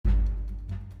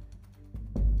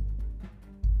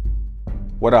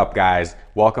What up, guys?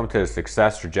 Welcome to the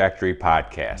Success Trajectory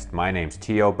Podcast. My name's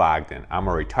T.O. Bogdan. I'm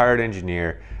a retired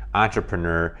engineer,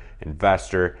 entrepreneur,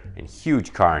 investor, and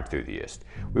huge car enthusiast.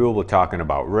 We will be talking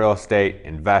about real estate,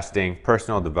 investing,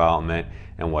 personal development,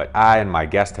 and what I and my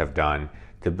guests have done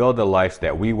to build the life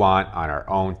that we want on our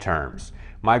own terms.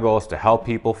 My goal is to help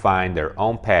people find their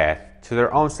own path to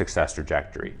their own success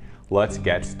trajectory. Let's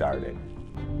get started.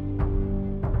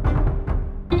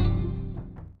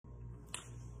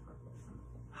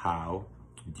 How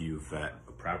do you vet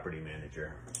a property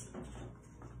manager?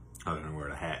 Other than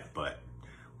wearing a hat, but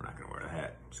we're not gonna wear a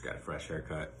hat. Just got a fresh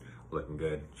haircut, looking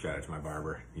good. Shout out to my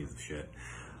barber, he's the shit.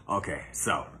 Okay,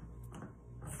 so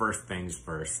first things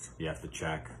first, you have to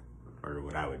check, or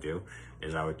what I would do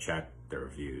is I would check the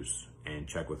reviews and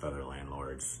check with other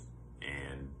landlords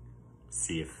and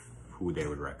see who they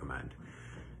would recommend.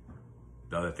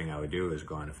 The other thing I would do is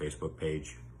go on a Facebook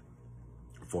page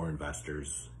for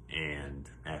investors and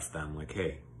ask them, like,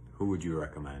 hey, who would you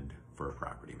recommend for a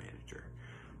property manager?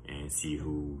 And see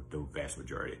who the vast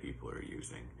majority of people are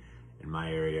using. In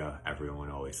my area, everyone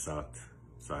always sucked,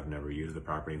 so I've never used a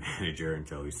property manager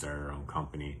until we started our own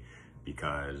company,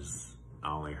 because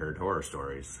I only heard horror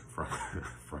stories from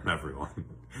everyone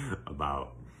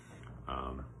about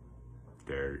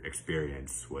their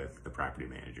experience with the property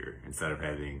manager. Instead of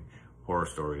having horror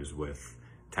stories with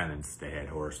tenants, they had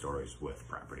horror stories with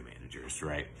property managers,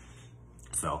 right?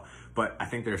 So, but I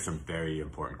think there's some very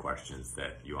important questions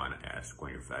that you want to ask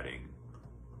when you're vetting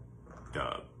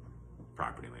the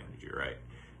property manager, right?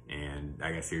 And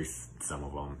I guess here's some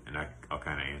of them, and I'll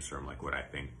kind of answer them like what I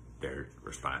think their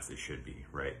responses should be,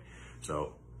 right?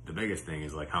 So the biggest thing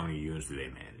is, like, how many units do they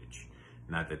manage?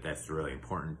 Not that that's really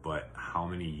important, but how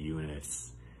many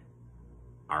units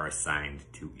are assigned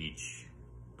to each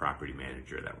property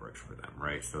manager that works for them,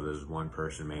 right? So does one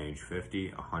person manage 50,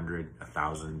 100,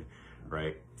 1,000,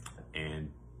 right?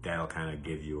 And that'll kind of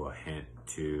give you a hint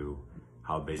to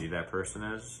how busy that person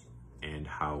is and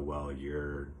how well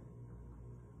your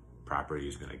property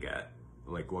is going to get,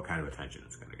 like what kind of attention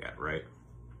it's going to get, right?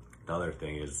 The other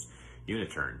thing is unit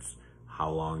turns.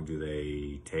 How long do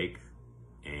they take,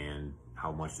 and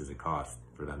how much does it cost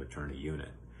for them to turn a unit,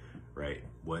 right?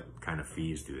 What kind of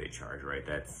fees do they charge, right?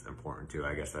 That's important too.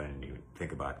 I guess I didn't even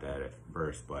think about that at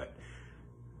first, but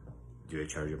do they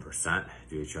charge a percent?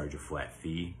 Do they charge a flat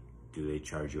fee? Do they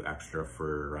charge you extra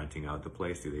for renting out the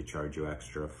place? Do they charge you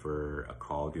extra for a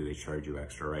call? Do they charge you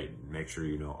extra, right? Make sure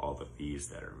you know all the fees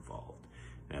that are involved.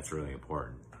 That's really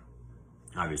important.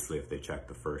 Obviously, if they check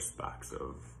the first box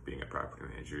of being a property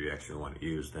manager you actually want to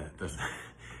use, that doesn't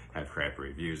have crap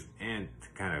reviews. And to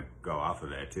kind of go off of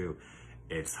that too,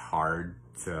 it's hard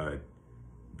to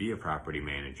be a property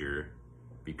manager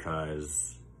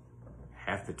because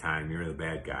half the time you're the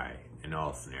bad guy in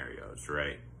all scenarios,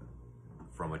 right?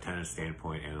 From a tenant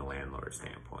standpoint and a landlord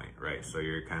standpoint, right? So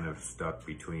you're kind of stuck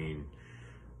between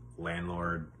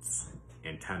landlords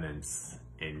and tenants,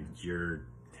 and you're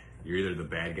either the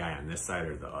bad guy on this side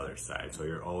or the other side. So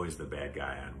you're always the bad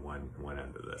guy on one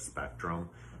end of the spectrum.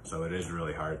 So it is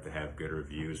really hard to have good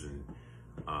reviews and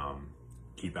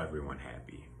keep everyone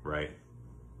happy, right?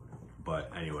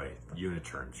 But anyway, unit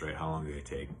turns, right? How long do they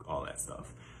take? All that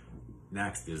stuff.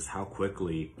 Next is, how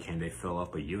quickly can they fill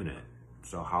up a unit?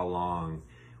 So how long,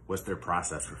 what's their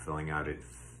process for filling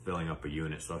up a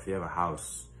unit? So if you have a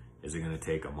house, is it going to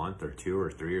take a month or 2 or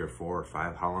 3 or 4 or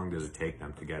 5? How long does it take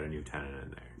them to get a new tenant in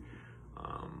there?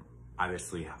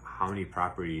 Obviously, how many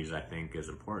properties I think is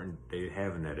important they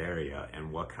have in that area,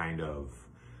 and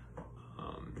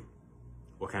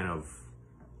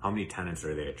how many tenants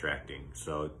are they attracting?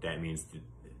 So that means,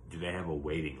 do they have a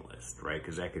waiting list, right?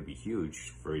 Because that could be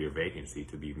huge for your vacancy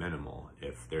to be minimal.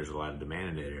 If there's a lot of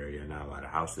demand in that area, not a lot of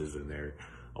houses, and they're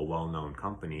a well-known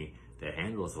company that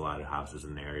handles a lot of houses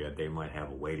in the area, they might have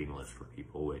a waiting list for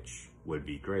people, which would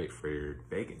be great for your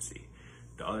vacancy.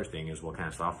 The other thing is, what kind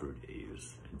of software do they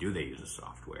use? Do they use a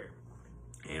software?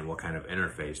 And what kind of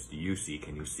interface do you see?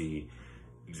 Can you see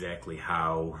exactly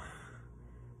how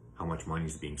much money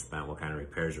is being spent, what kind of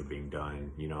repairs are being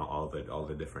done, you know, all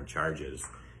the different charges?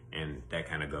 And that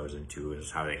kind of goes into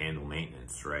is how they handle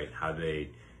maintenance, right? How they,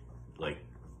 like,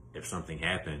 if something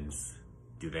happens,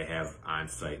 do they have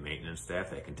on-site maintenance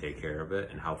staff that can take care of it?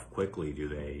 And how quickly do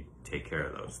they take care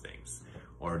of those things?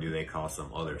 Or do they call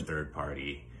some other third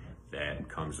party that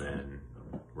comes in,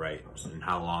 right? And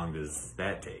how long does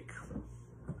that take?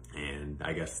 And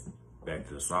I guess back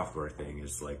to the software thing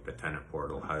is like the tenant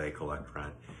portal, how they collect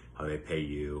rent, how they pay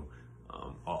you,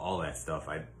 all that stuff.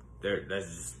 That's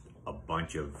just a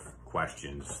bunch of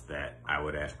questions that I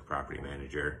would ask a property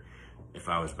manager if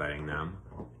I was betting them.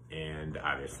 And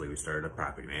obviously we started a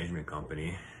property management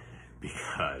company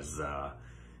because,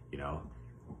 you know,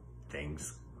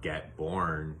 things get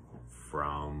born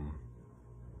from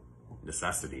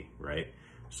necessity, right?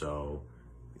 So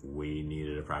we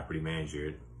needed a property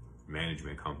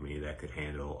management company that could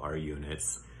handle our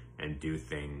units and do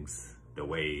things the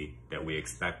way that we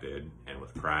expected and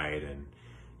with pride, and,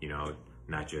 you know,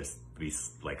 not just be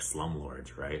like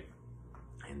slumlords, right?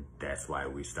 And that's why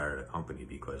we started a company,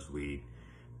 because we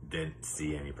didn't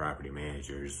see any property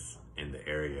managers in the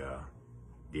area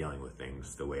dealing with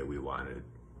things the way we wanted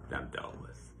them dealt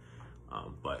with.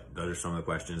 But those are some of the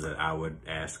questions that I would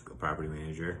ask a property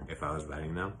manager if I was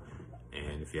vetting them.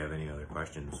 And if you have any other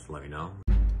questions, let me know.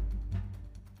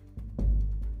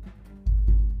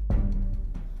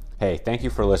 Hey, thank you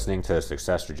for listening to the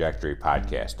Success Trajectory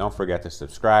podcast. Don't forget to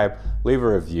subscribe, leave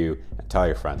a review, and tell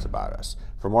your friends about us.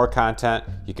 For more content,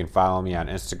 you can follow me on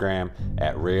Instagram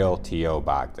at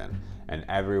RealTOBogdan, and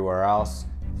everywhere else,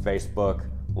 Facebook,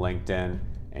 LinkedIn,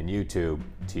 and YouTube,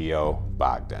 T.O.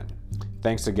 Bogdan.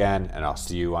 Thanks again, and I'll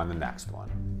see you on the next one.